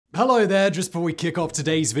Hello there, just before we kick off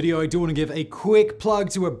today's video, I do want to give a quick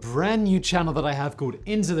plug to a brand new channel that I have called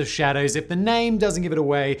Into the Shadows. If the name doesn't give it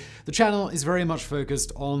away, the channel is very much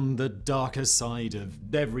focused on the darker side of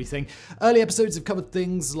everything. Early episodes have covered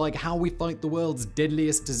things like how we fight the world's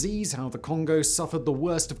deadliest disease, how the Congo suffered the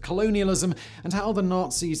worst of colonialism, and how the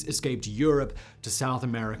Nazis escaped Europe to South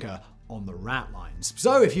America on the rat lines.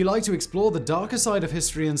 So if you like to explore the darker side of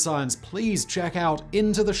history and science, please check out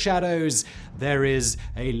Into the Shadows. There is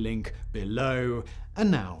a link below.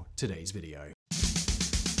 And now, today's video.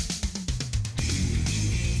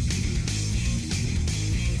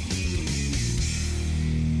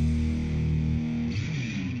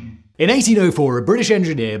 In 1804, a British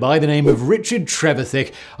engineer by the name of Richard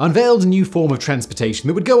Trevithick unveiled a new form of transportation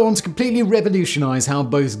that would go on to completely revolutionize how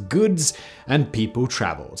both goods and people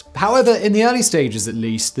traveled. However, in the early stages at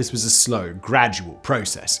least, this was a slow, gradual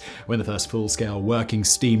process. When the first full-scale working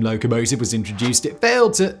steam locomotive was introduced, it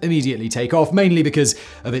failed to immediately take off, mainly because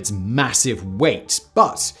of its massive weight.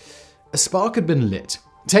 But a spark had been lit.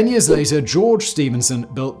 10 years later, George Stephenson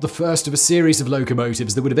built the first of a series of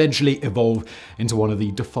locomotives that would eventually evolve into one of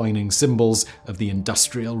the defining symbols of the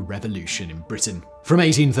Industrial Revolution in Britain. From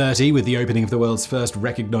 1830, with the opening of the world's first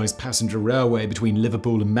recognised passenger railway between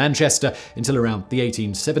Liverpool and Manchester, until around the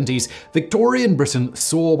 1870s, Victorian Britain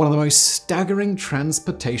saw one of the most staggering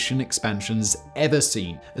transportation expansions ever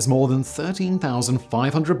seen, as more than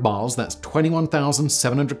 13,500 miles, that's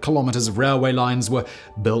 21,700 kilometres of railway lines were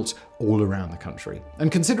built all around the country.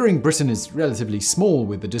 And considering Britain is relatively small,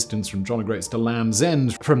 with the distance from John O'Groats to Land's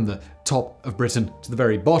End, from the top of Britain to the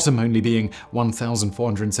very bottom only being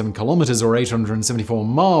 1,407 kilometres or 874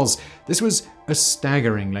 miles, this was a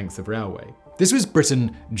staggering length of railway. This was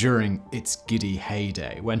Britain during its giddy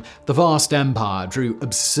heyday, when the vast empire drew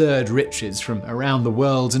absurd riches from around the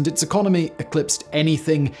world and its economy eclipsed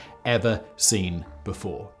anything ever seen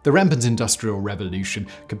before. The rampant Industrial Revolution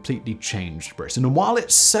completely changed Britain, and while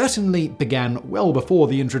it certainly began well before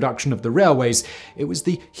the introduction of the railways, it was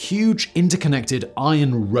the huge interconnected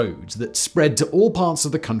iron roads that spread to all parts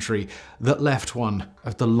of the country that left one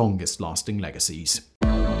of the longest lasting legacies.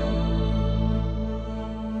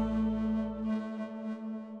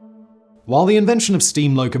 While the invention of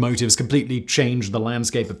steam locomotives completely changed the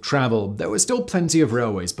landscape of travel, there were still plenty of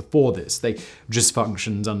railways before this. They just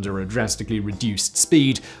functioned under a drastically reduced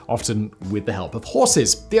speed, often with the help of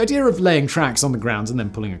horses. The idea of laying tracks on the ground and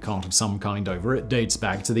then pulling a cart of some kind over it dates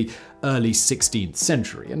back to the early 16th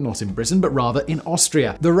century, and not in Britain, but rather in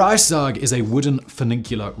Austria. The Reichstag is a wooden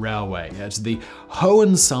funicular railway at the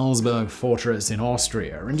Hohensalzburg fortress in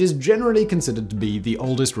Austria, and is generally considered to be the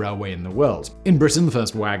oldest railway in the world. In Britain, the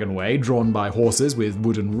first wagonway, drawn by horses with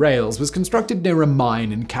wooden rails, was constructed near a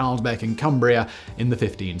mine in Caldbeck in Cumbria in the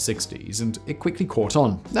 1560s, and it quickly caught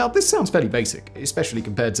on. Now, this sounds fairly basic, especially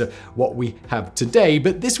compared to what we have today,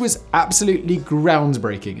 but this was absolutely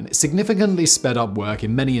groundbreaking, and it significantly sped up work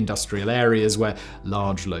in many industrial areas where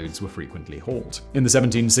large loads were frequently hauled. In the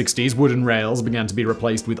 1760s, wooden rails began to be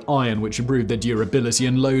replaced with iron, which improved their durability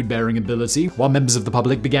and load-bearing ability, while members of the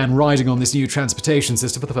public began riding on this new transportation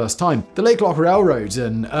system for the first time. The Lakelock Railroad,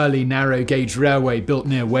 an early narrow-gauge railway built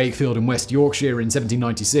near Wakefield in West Yorkshire in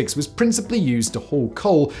 1796, was principally used to haul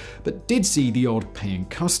coal, but did see the odd paying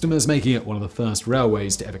customers, making it one of the first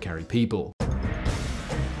railways to ever carry people.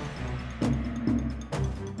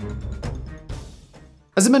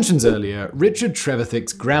 As I mentioned earlier, Richard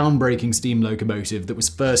Trevithick's groundbreaking steam locomotive that was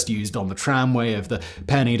first used on the tramway of the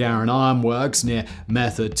Penny Darren Iron Works near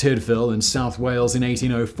Merthyr Tydfil in South Wales in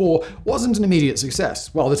 1804 wasn't an immediate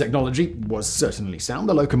success. While the technology was certainly sound,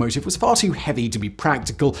 the locomotive was far too heavy to be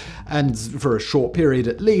practical, and for a short period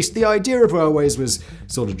at least, the idea of railways was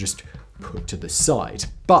sort of just put to the side.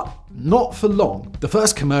 But not for long. The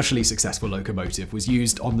first commercially successful locomotive was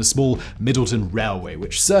used on the small Middleton Railway,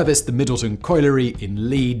 which serviced the Middleton Colliery in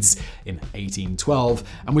Leeds in 1812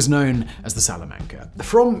 and was known as the Salamanca.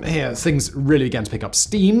 From here, things really began to pick up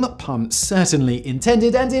steam, pun certainly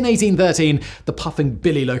intended, and in 1813, the Puffing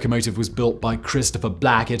Billy locomotive was built by Christopher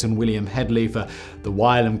Blackett and William Headley for the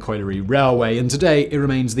Wylam Colliery Railway, and today it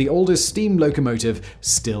remains the oldest steam locomotive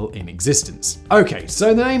still in existence. Okay,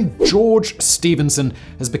 so the name George Stephenson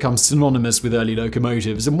has become synonymous with early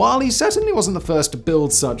locomotives, and while he certainly wasn't the first to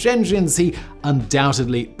build such engines, he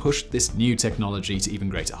undoubtedly pushed this new technology to even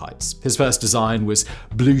greater heights. His first design was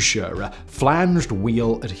Blucher, a flanged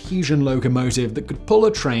wheel adhesion locomotive that could pull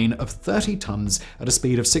a train of 30 tons at a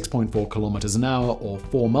speed of 6.4 kilometers an hour or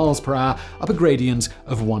 4 miles per hour up a gradient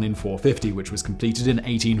of 1 in 450, which was completed in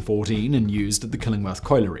 1814 and used at the Killingworth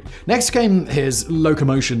Colliery. Next came his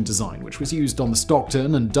locomotion design, which was used on the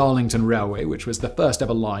Stockton and Darlington Railway, which was the first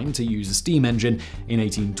ever line began to use a steam engine in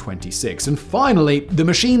 1826. And finally, the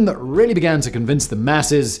machine that really began to convince the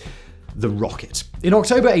masses: the rocket. In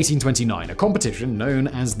October 1829, a competition known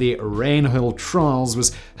as the Rainhill Trials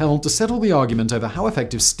was held to settle the argument over how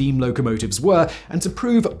effective steam locomotives were and to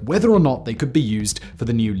prove whether or not they could be used for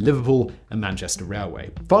the new Liverpool and Manchester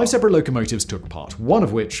Railway. 5 separate locomotives took part, one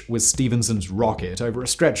of which was Stephenson's rocket over a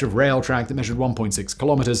stretch of rail track that measured 1.6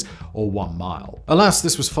 kilometers or 1 mile. Alas,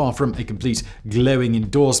 this was far from a complete glowing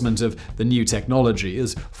endorsement of the new technology,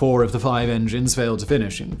 as 4 of the 5 engines failed to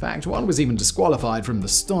finish. In fact, one was even disqualified from the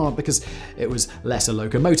start because it was less a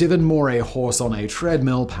locomotive and more a horse on a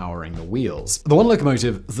treadmill powering the wheels. The one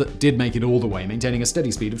locomotive that did make it all the way, maintaining a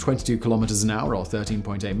steady speed of 22 kilometers an hour or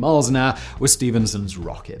 13.8 miles an hour, was Stephenson's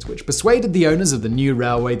rocket, which persuaded the owners of the new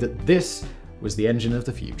railway that this was the engine of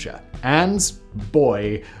the future. And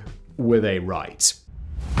boy, were they right.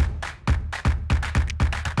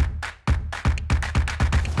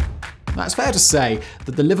 Now, it's fair to say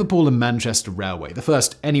that the Liverpool and Manchester Railway, the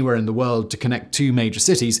first anywhere in the world to connect 2 major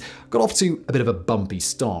cities, got off to a bit of a bumpy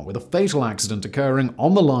start, with a fatal accident occurring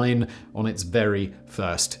on the line on its very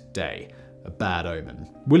first day. A bad omen.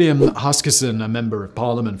 William Huskisson, a member of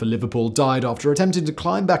Parliament for Liverpool, died after attempting to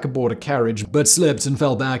climb back aboard a carriage, but slipped and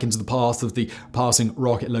fell back into the path of the passing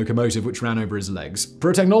rocket locomotive, which ran over his legs. For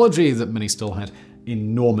a technology that many still had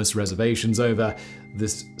enormous reservations over,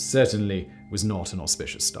 this certainly was not an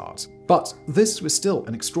auspicious start. But this was still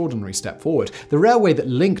an extraordinary step forward. The railway that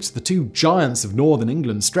linked the 2 giants of northern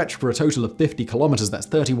England stretched for a total of 50 kilometers, that's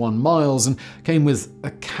 31 miles, and came with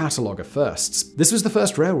a catalogue of firsts. This was the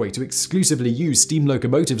first railway to exclusively use steam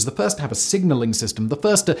locomotives, the first to have a signalling system, the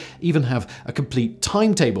first to even have a complete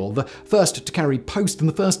timetable, the first to carry post, and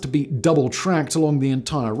the first to be double-tracked along the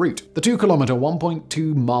entire route. The 2-kilometer,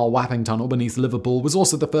 1.2-mile Wapping tunnel beneath Liverpool was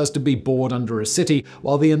also the first to be bored under a city,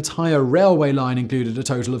 while the entire railway line included a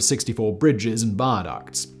total of 64 bridges and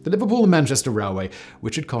viaducts. The Liverpool and Manchester Railway,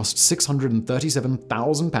 which had cost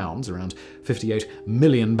 £637,000, around £58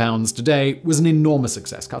 million today, was an enormous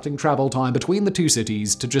success, cutting travel time between the 2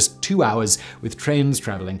 cities to just 2 hours, with trains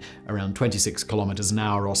traveling around 26 kilometers an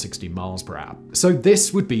hour or 60 miles per hour. So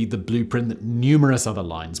this would be the blueprint that numerous other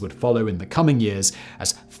lines would follow in the coming years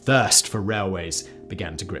as thirst for railways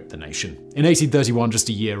began to grip the nation. In 1831, just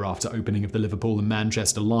a year after opening of the Liverpool and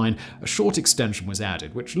Manchester line, a short extension was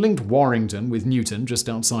added, which linked Warrington with Newton just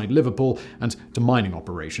outside Liverpool and to mining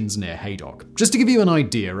operations near Haydock. Just to give you an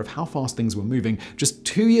idea of how fast things were moving, just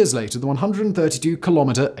 2 years later, the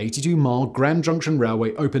 132-kilometer, 82-mile Grand Junction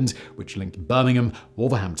Railway opened, which linked Birmingham,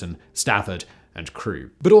 Wolverhampton, Stafford, and Crewe,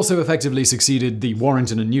 but also effectively succeeded the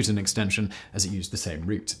Warrington and Newton extension as it used the same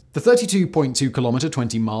route. The 32.2-kilometer,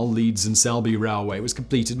 20-mile Leeds and Selby Railway was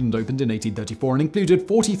completed and opened in 1834 and included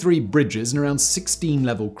 43 bridges and around 16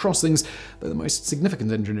 level crossings, though the most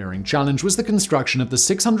significant engineering challenge was the construction of the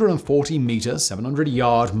 640-meter,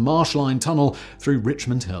 700-yard Marsh Line tunnel through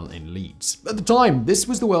Richmond Hill in Leeds. At the time, this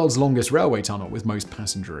was the world's longest railway tunnel, with most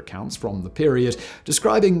passenger accounts from the period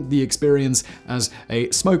describing the experience as a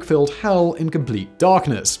smoke-filled hell in complete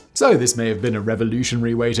darkness. So this may have been a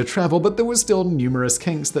revolutionary way to travel, but there were still numerous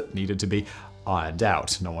kinks that needed to be ironed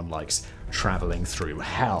out. No one likes traveling through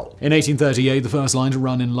hell. In 1838, the first line to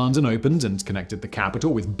run in London opened and connected the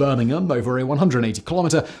capital with Birmingham over a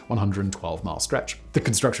 180-kilometer, 112-mile stretch. The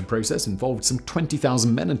construction process involved some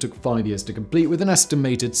 20,000 men and took 5 years to complete, with an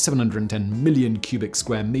estimated 710 million cubic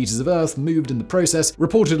square meters of earth moved in the process,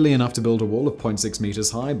 reportedly enough to build a wall of 0.6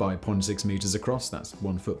 meters high by 0.6 meters across, that's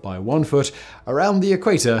 1 foot by 1 foot, around the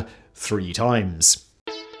equator 3 times.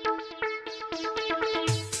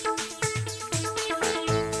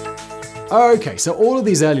 Okay, so all of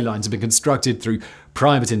these early lines have been constructed through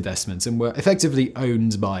private investments and were effectively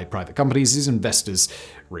owned by private companies whose investors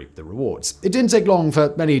reaped the rewards. It didn't take long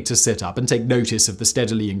for many to sit up and take notice of the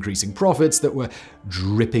steadily increasing profits that were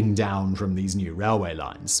dripping down from these new railway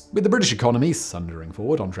lines. With the British economy thundering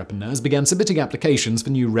forward, entrepreneurs began submitting applications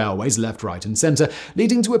for new railways left, right, and centre,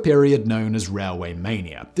 leading to a period known as Railway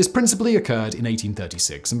Mania. This principally occurred in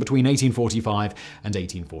 1836 and between 1845 and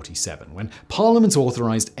 1847, when Parliament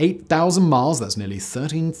authorised 8,000 miles, that's nearly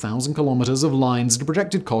 13,000 kilometres of lines, at a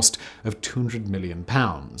projected cost of £200 million.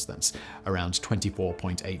 That's around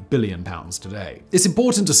 £24.8 billion today. It's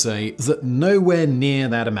important to say that nowhere near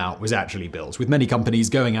that amount was actually built, with many companies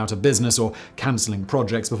going out of business or cancelling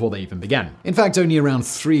projects before they even began. In fact, only around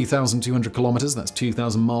 3,200 kilometres, that's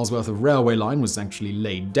 2,000 miles worth of railway line, was actually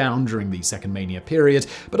laid down during the Second Mania period,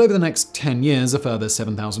 but over the next 10 years, a further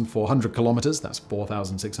 7,400 kilometres, that's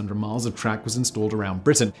 4,600 miles of track, was installed around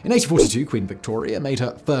Britain. In 1842, Queen Victoria made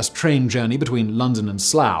her first train journey between London London and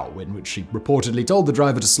Slough, in which she reportedly told the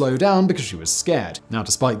driver to slow down because she was scared. Now,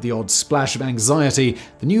 despite the odd splash of anxiety,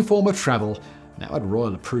 the new form of travel now had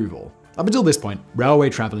royal approval. Up until this point, railway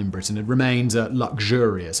travel in Britain had remained a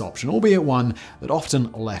luxurious option, albeit one that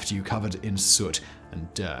often left you covered in soot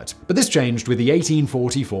and dirt. But this changed with the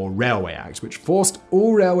 1844 Railway Act, which forced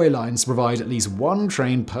all railway lines to provide at least one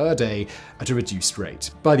train per day at a reduced rate.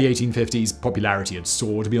 By the 1850s, popularity had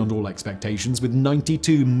soared beyond all expectations, with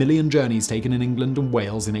 92 million journeys taken in England and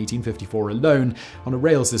Wales in 1854 alone on a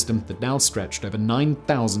rail system that now stretched over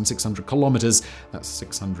 9,600 kilometers, that's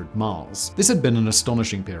 600 miles. This had been an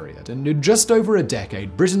astonishing period, and in just over a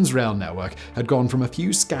decade, Britain's rail network had gone from a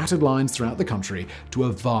few scattered lines throughout the country to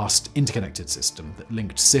a vast interconnected system that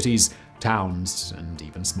linked cities, towns, and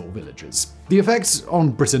even small villages. The effect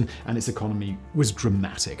on Britain and its economy was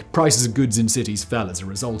dramatic. Prices of goods in cities fell as a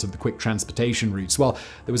result of the quick transportation routes, while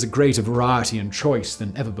there was a greater variety and choice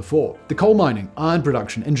than ever before. The coal mining, iron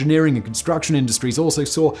production, engineering, and construction industries also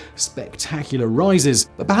saw spectacular rises,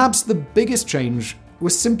 but perhaps the biggest change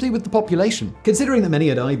was simply with the population. Considering that many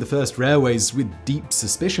had eyed the first railways with deep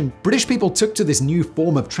suspicion, British people took to this new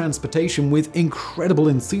form of transportation with incredible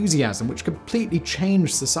enthusiasm, which completely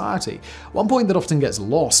changed society. One point that often gets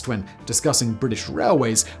lost when discussing British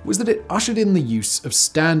railways was that it ushered in the use of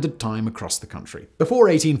standard time across the country. Before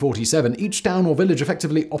 1847, each town or village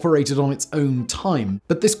effectively operated on its own time,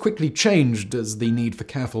 but this quickly changed as the need for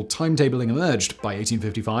careful timetabling emerged. By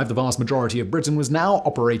 1855, the vast majority of Britain was now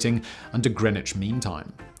operating under Greenwich Mean Time.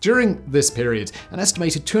 During this period, an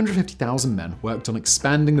estimated 250,000 men worked on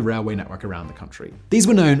expanding the railway network around the country. These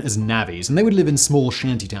were known as navvies, and they would live in small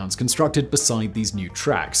shanty towns constructed beside these new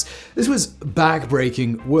tracks. This was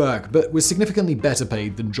back-breaking work, but was significantly better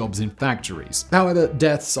paid than jobs in factories. However,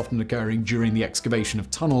 deaths, often occurring during the excavation of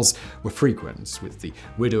tunnels, were frequent, with the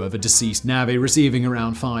widow of a deceased navvy receiving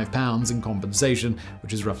around £5 in compensation,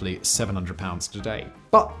 which is roughly £700 today.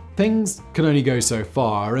 But things can only go so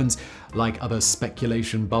far, and like other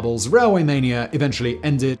speculation bubbles, railway mania eventually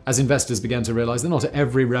ended as investors began to realize that not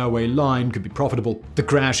every railway line could be profitable. The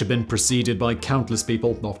crash had been preceded by countless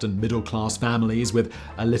people, often middle-class families with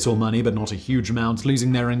a little money but not a huge amount,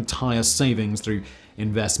 losing their entire savings through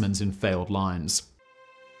investments in failed lines.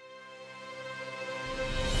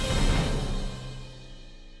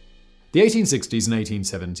 The 1860s and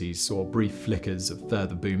 1870s saw brief flickers of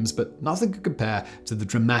further booms, but nothing could compare to the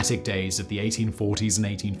dramatic days of the 1840s and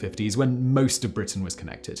 1850s when most of Britain was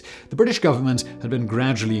connected. The British government had been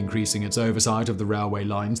gradually increasing its oversight of the railway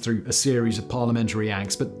lines through a series of parliamentary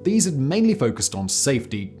acts, but these had mainly focused on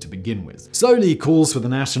safety to begin with. Slowly, calls for the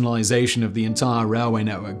nationalisation of the entire railway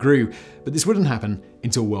network grew, but this wouldn't happen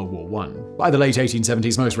until World War I. By the late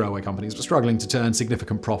 1870s, most railway companies were struggling to turn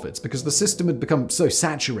significant profits because the system had become so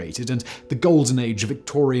saturated and the golden age of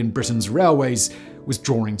Victorian Britain's railways was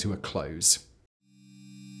drawing to a close.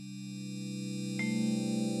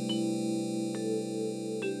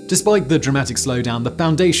 Despite the dramatic slowdown, the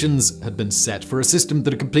foundations had been set for a system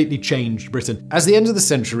that had completely changed Britain. As the end of the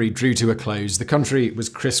century drew to a close, the country was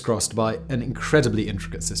crisscrossed by an incredibly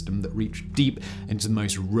intricate system that reached deep into the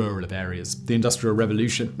most rural of areas. The Industrial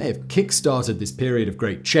Revolution may have kick-started this period of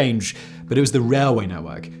great change, but it was the railway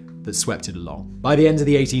network that swept it along. By the end of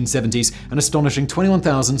the 1870s, an astonishing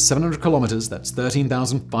 21,700 kilometers, that's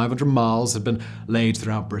 13,500 miles, had been laid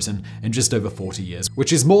throughout Britain in just over 40 years,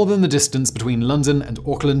 which is more than the distance between London and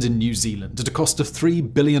Auckland in New Zealand, at a cost of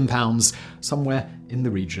 £3 billion, somewhere in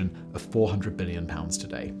the region of £400 billion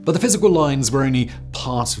today. But the physical lines were only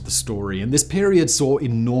part of the story, and this period saw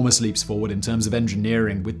enormous leaps forward in terms of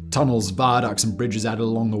engineering, with tunnels, viaducts, and bridges added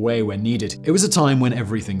along the way where needed. It was a time when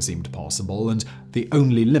everything seemed possible, and the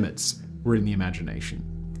only limits were in the imagination.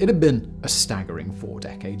 It had been a staggering 4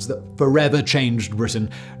 decades that forever changed Britain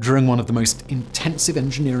during one of the most intensive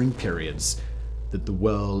engineering periods that the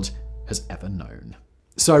world has ever known.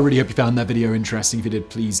 So I really hope you found that video interesting. If you did,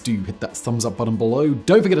 please do hit that thumbs up button below.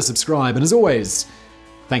 Don't forget to subscribe, and as always,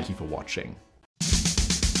 thank you for watching.